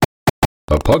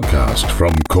a podcast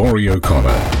from Corey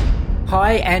O'Connor.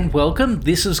 Hi and welcome,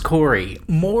 this is Corey.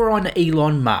 More on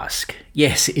Elon Musk.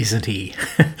 Yes, isn't he?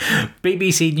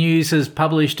 BBC News has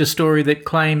published a story that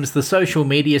claims the social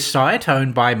media site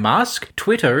owned by Musk,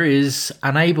 Twitter, is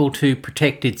unable to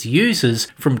protect its users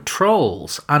from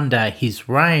trolls under his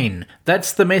reign.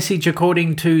 That's the message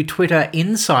according to Twitter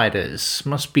insiders.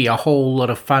 Must be a whole lot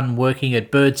of fun working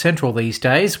at Bird Central these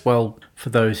days. Well, for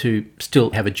those who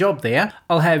still have a job there.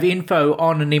 I'll have info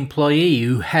on an employee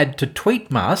who had to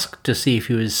tweet Musk to see if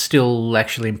he was still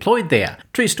actually employed there.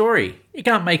 True story. You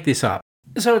can't make this up.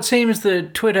 So it seems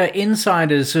that Twitter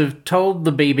insiders have told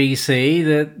the BBC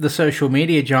that the social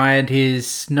media giant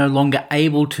is no longer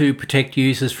able to protect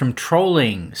users from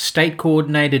trolling,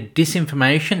 state-coordinated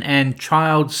disinformation and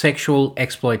child sexual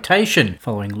exploitation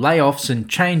following layoffs and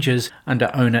changes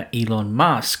under owner Elon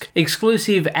Musk.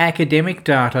 Exclusive academic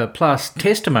data plus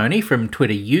testimony from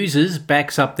Twitter users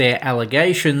backs up their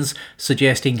allegations,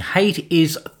 suggesting hate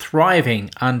is thriving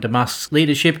under Musk's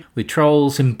leadership, with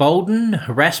trolls emboldened,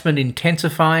 harassment intensifying,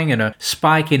 and a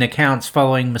spike in accounts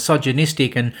following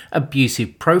misogynistic and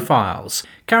abusive profiles.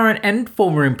 Current and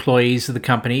former employees of the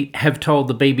company have told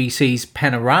the BBC's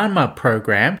Panorama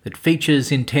program that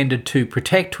features intended to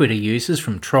protect Twitter users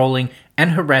from trolling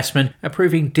and harassment are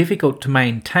proving difficult to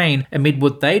maintain amid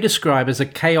what they describe as a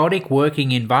chaotic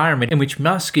working environment in which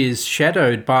Musk is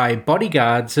shadowed by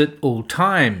bodyguards at all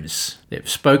times. They've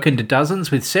spoken to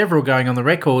dozens, with several going on the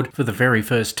record for the very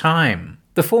first time.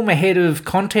 The former head of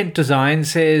content design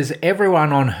says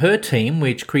everyone on her team,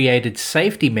 which created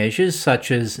safety measures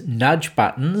such as nudge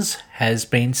buttons, has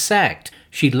been sacked.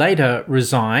 She later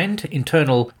resigned.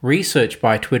 Internal research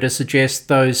by Twitter suggests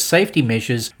those safety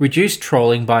measures reduced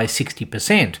trolling by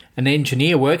 60%. An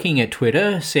engineer working at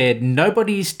Twitter said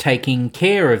nobody's taking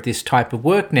care of this type of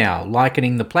work now,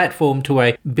 likening the platform to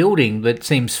a building that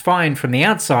seems fine from the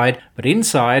outside, but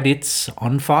inside it's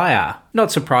on fire.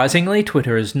 Not surprisingly,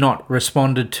 Twitter has not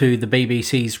responded to the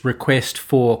BBC's request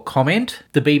for comment.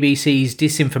 The BBC's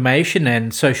disinformation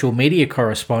and social media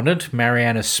correspondent,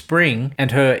 Marianna Spring,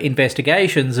 and her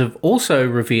investigations have also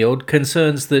revealed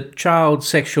concerns that child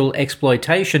sexual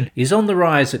exploitation is on the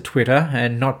rise at Twitter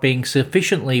and not being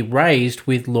sufficiently raised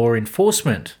with law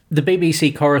enforcement. The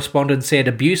BBC correspondent said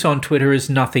abuse on Twitter is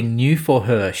nothing new for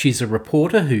her. She's a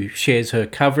reporter who shares her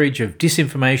coverage of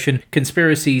disinformation,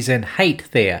 conspiracies and hate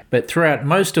there. But throughout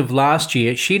most of last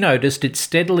year, she noticed it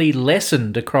steadily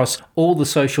lessened across all the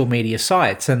social media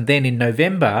sites, and then in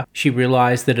November, she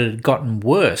realised that it had gotten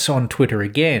worse on Twitter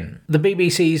again. The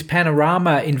BBC's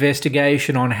Panorama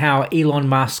investigation on how Elon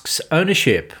Musk's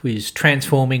ownership is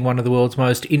transforming one of the world's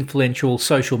most influential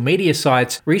social media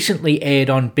sites recently aired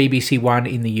on BBC One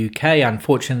in the UK.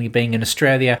 Unfortunately, being in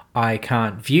Australia, I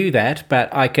can't view that,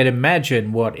 but I can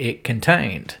imagine what it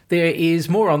contained. There is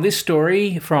more on this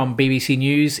story from BBC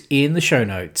News in the show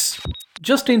notes.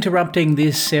 Just interrupting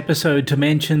this episode to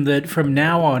mention that from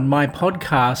now on my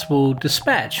podcast will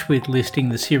dispatch with listing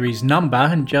the series number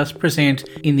and just present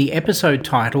in the episode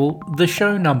title the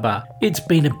show number. It's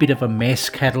been a bit of a mess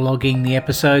cataloguing the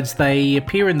episodes. They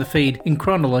appear in the feed in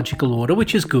chronological order,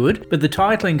 which is good, but the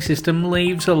titling system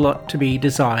leaves a lot to be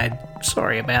desired.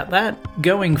 Sorry about that.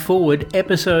 Going forward,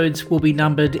 episodes will be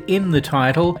numbered in the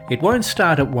title. It won't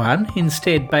start at 1,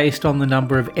 instead based on the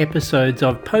number of episodes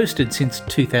I've posted since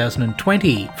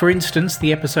 2020. For instance,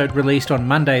 the episode released on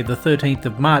Monday the 13th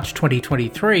of March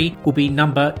 2023 will be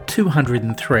number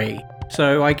 203.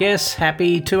 So I guess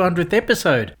happy 200th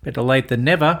episode. Better late than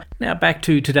never. Now back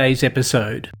to today's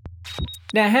episode.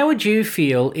 Now, how would you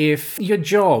feel if your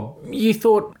job, you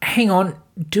thought, hang on,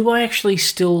 do I actually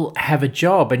still have a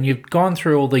job? And you've gone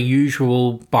through all the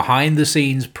usual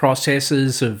behind-the-scenes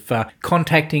processes of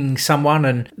contacting someone,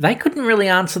 and they couldn't really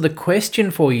answer the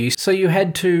question for you, so you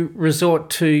had to resort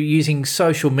to using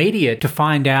social media to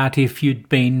find out if you'd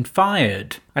been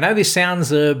fired. I know this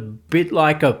sounds a bit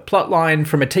like a plotline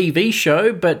from a TV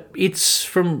show, but it's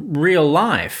from real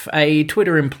life. A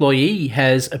Twitter employee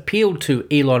has appealed to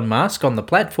Elon Musk on the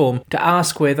platform to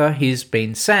ask whether he's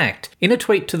been sacked. In a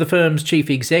tweet to the firm's chief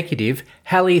executive,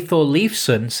 Hallie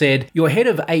Thorleifson said, "Your head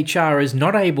of HR is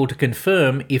not able to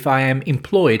confirm if I am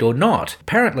employed or not."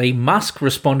 Apparently, Musk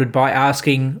responded by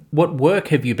asking, "What work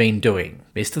have you been doing?"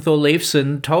 Mr.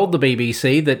 Thorleifson told the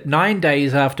BBC that 9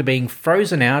 days after being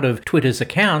frozen out of Twitter's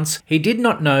accounts, he did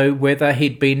not know whether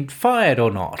he'd been fired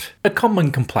or not. A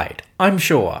common complaint, I'm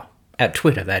sure. At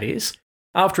Twitter, that is.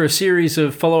 After a series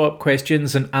of follow-up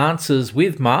questions and answers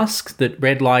with Musk that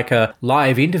read like a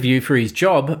live interview for his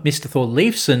job, Mr.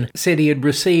 Thorleifson said he had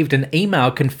received an email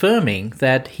confirming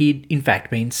that he'd in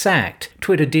fact been sacked.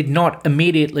 Twitter did not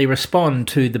immediately respond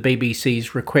to the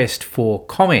BBC's request for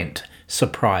comment.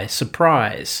 Surprise,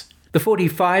 surprise. The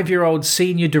 45-year-old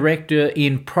senior director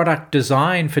in product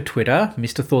design for Twitter,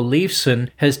 Mr. Thorleifson,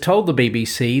 has told the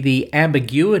BBC the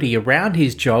ambiguity around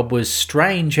his job was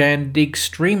strange and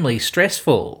extremely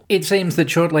stressful. It seems that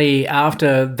shortly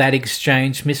after that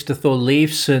exchange, Mr.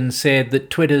 Thorleifson said that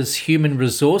Twitter's human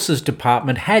resources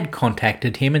department had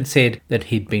contacted him and said that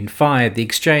he'd been fired. The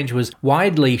exchange was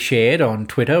widely shared on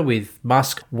Twitter, with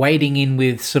Musk wading in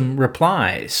with some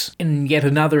replies. In yet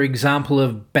another example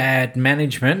of bad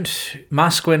management,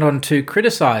 Musk went on to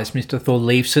criticise Mr.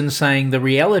 Thorleifson, saying the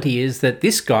reality is that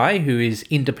this guy, who is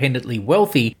independently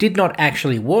wealthy, did not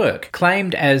actually work,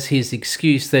 claimed as his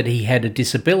excuse that he had a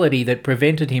disability that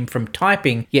prevented him from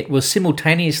typing, yet was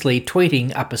simultaneously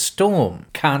tweeting up a storm.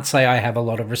 Can't say I have a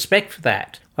lot of respect for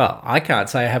that. Well, I can't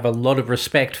say I have a lot of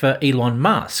respect for Elon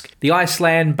Musk. The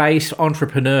Iceland-based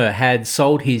entrepreneur had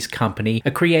sold his company,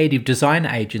 a creative design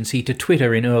agency, to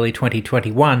Twitter in early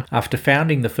 2021 after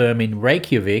founding the firm in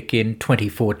Reykjavik in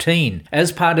 2014.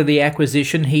 As part of the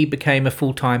acquisition, he became a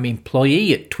full-time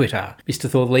employee at Twitter. Mr.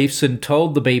 Thorleifson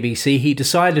told the BBC he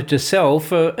decided to sell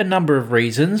for a number of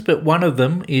reasons, but one of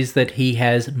them is that he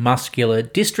has muscular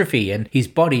dystrophy and his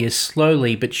body is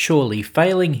slowly but surely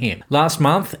failing him. Last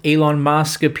month, Elon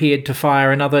Musk appeared to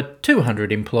fire another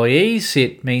 200 employees.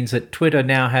 It means that Twitter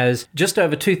now has just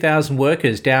over 2,000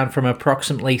 workers, down from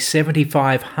approximately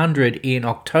 7,500 in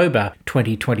October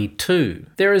 2022.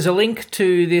 There is a link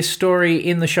to this story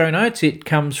in the show notes. It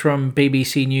comes from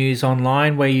BBC News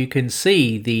Online, where you can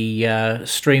see the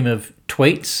stream of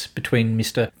tweets between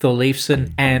Mr.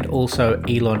 Thorleifson and also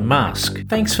Elon Musk.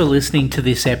 Thanks for listening to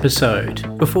this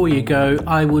episode. Before you go,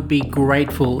 I would be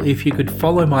grateful if you could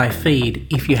follow my feed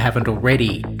if you haven't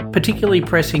already, particularly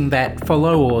pressing that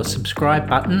follow or subscribe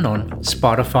button on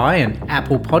Spotify and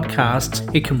Apple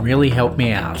Podcasts. It can really help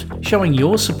me out. Showing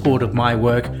your support of my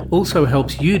work also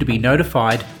helps you to be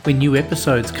notified when new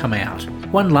episodes come out.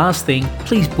 One last thing,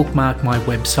 please bookmark my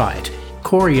website,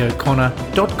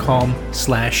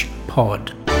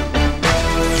 CoreyO'Connor.com/pod.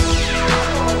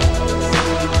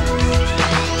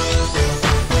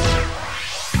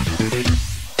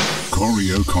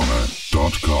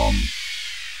 CoreyO'Connor.com